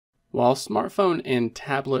While smartphone and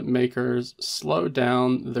tablet makers slow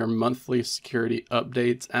down their monthly security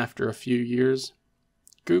updates after a few years,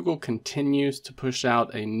 Google continues to push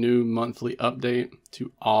out a new monthly update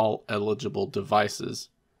to all eligible devices.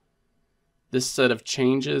 This set of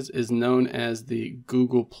changes is known as the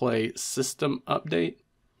Google Play System Update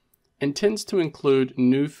and tends to include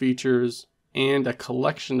new features and a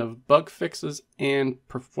collection of bug fixes and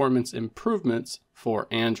performance improvements for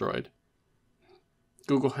Android.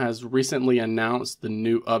 Google has recently announced the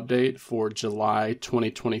new update for July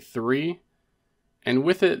 2023, and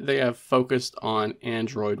with it they have focused on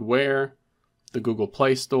Android Wear, the Google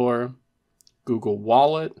Play Store, Google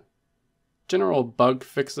Wallet, general bug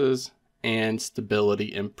fixes, and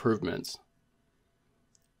stability improvements.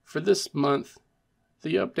 For this month,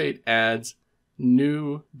 the update adds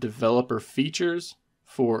new developer features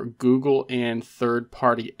for Google and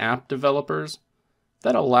third-party app developers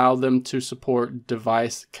that allow them to support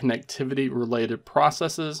device connectivity-related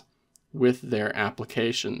processes with their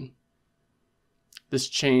application. This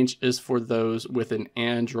change is for those with an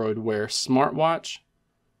Android Wear smartwatch,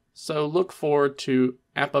 so look forward to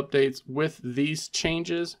app updates with these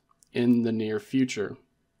changes in the near future.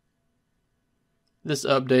 This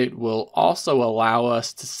update will also allow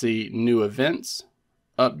us to see new events,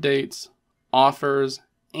 updates, offers,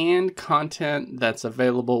 and content that's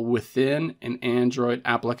available within an Android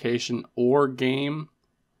application or game,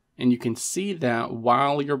 and you can see that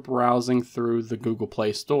while you're browsing through the Google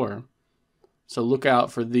Play Store. So look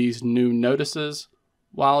out for these new notices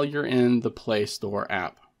while you're in the Play Store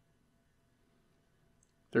app.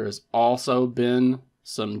 There has also been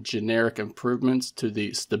some generic improvements to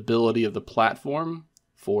the stability of the platform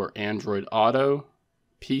for Android Auto,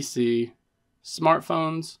 PC,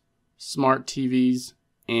 smartphones, smart TVs,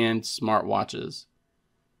 and smartwatches.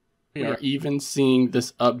 We are even seeing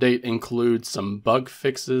this update include some bug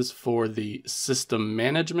fixes for the system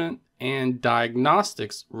management and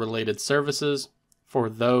diagnostics related services for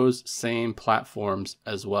those same platforms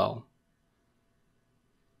as well.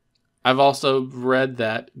 I've also read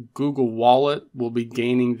that Google Wallet will be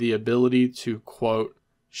gaining the ability to, quote,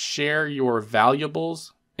 share your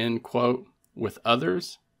valuables, end quote, with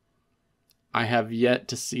others. I have yet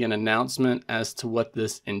to see an announcement as to what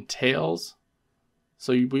this entails,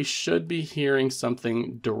 so we should be hearing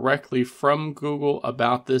something directly from Google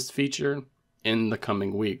about this feature in the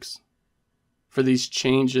coming weeks. For these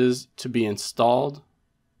changes to be installed,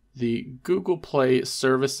 the Google Play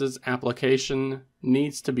Services application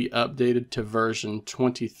needs to be updated to version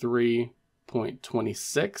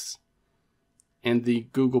 23.26, and the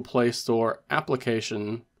Google Play Store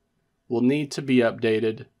application will need to be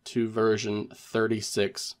updated to version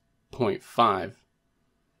 36.5.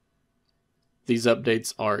 These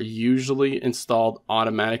updates are usually installed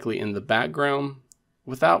automatically in the background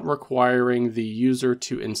without requiring the user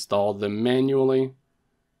to install them manually,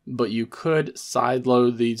 but you could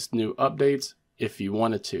sideload these new updates if you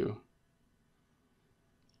wanted to.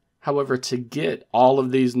 However, to get all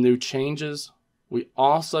of these new changes, we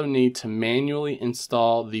also need to manually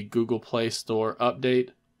install the Google Play Store update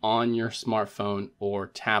on your smartphone or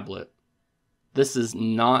tablet. This is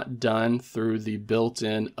not done through the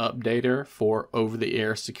built-in updater for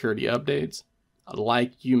over-the-air security updates,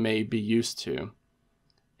 like you may be used to.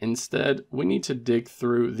 Instead, we need to dig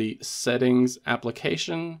through the Settings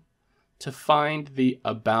application to find the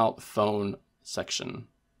About Phone section.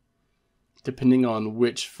 Depending on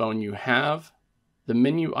which phone you have, the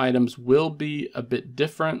menu items will be a bit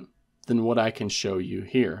different than what I can show you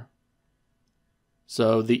here.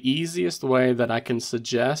 So the easiest way that I can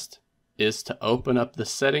suggest is to open up the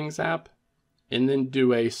Settings app and then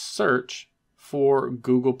do a search for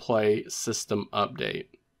Google Play System Update.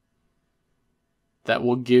 That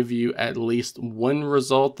will give you at least one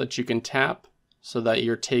result that you can tap so that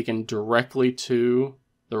you're taken directly to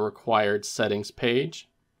the required settings page,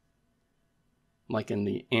 like in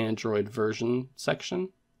the Android version section.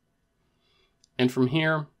 And from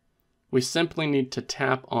here, we simply need to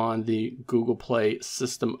tap on the Google Play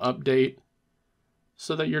System Update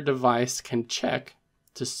so that your device can check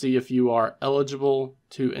to see if you are eligible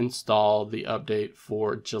to install the update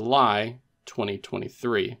for July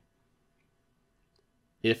 2023.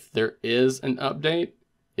 If there is an update,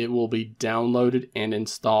 it will be downloaded and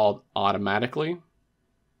installed automatically.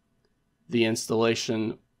 The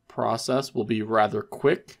installation process will be rather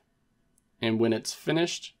quick, and when it's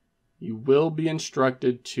finished, you will be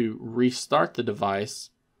instructed to restart the device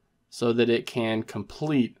so that it can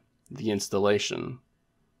complete the installation.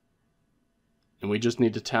 And we just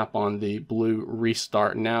need to tap on the blue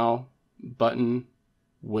Restart Now button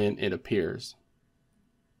when it appears.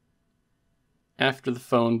 After the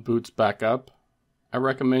phone boots back up, I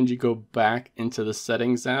recommend you go back into the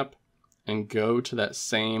Settings app and go to that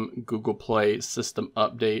same Google Play System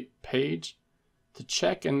Update page to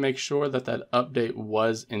check and make sure that that update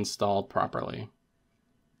was installed properly.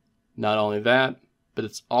 Not only that, but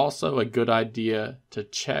it's also a good idea to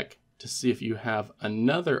check to see if you have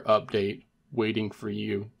another update waiting for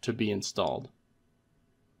you to be installed.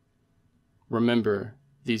 Remember,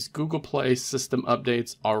 these Google Play system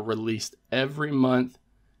updates are released every month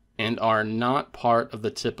and are not part of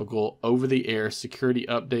the typical over-the-air security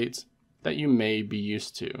updates that you may be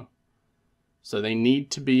used to. So they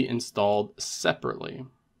need to be installed separately.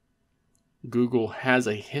 Google has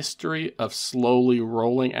a history of slowly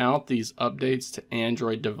rolling out these updates to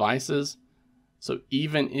Android devices, so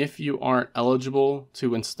even if you aren't eligible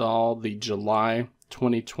to install the July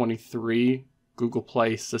 2023 Google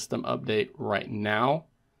Play system update right now,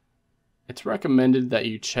 it's recommended that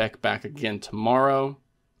you check back again tomorrow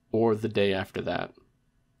or the day after that.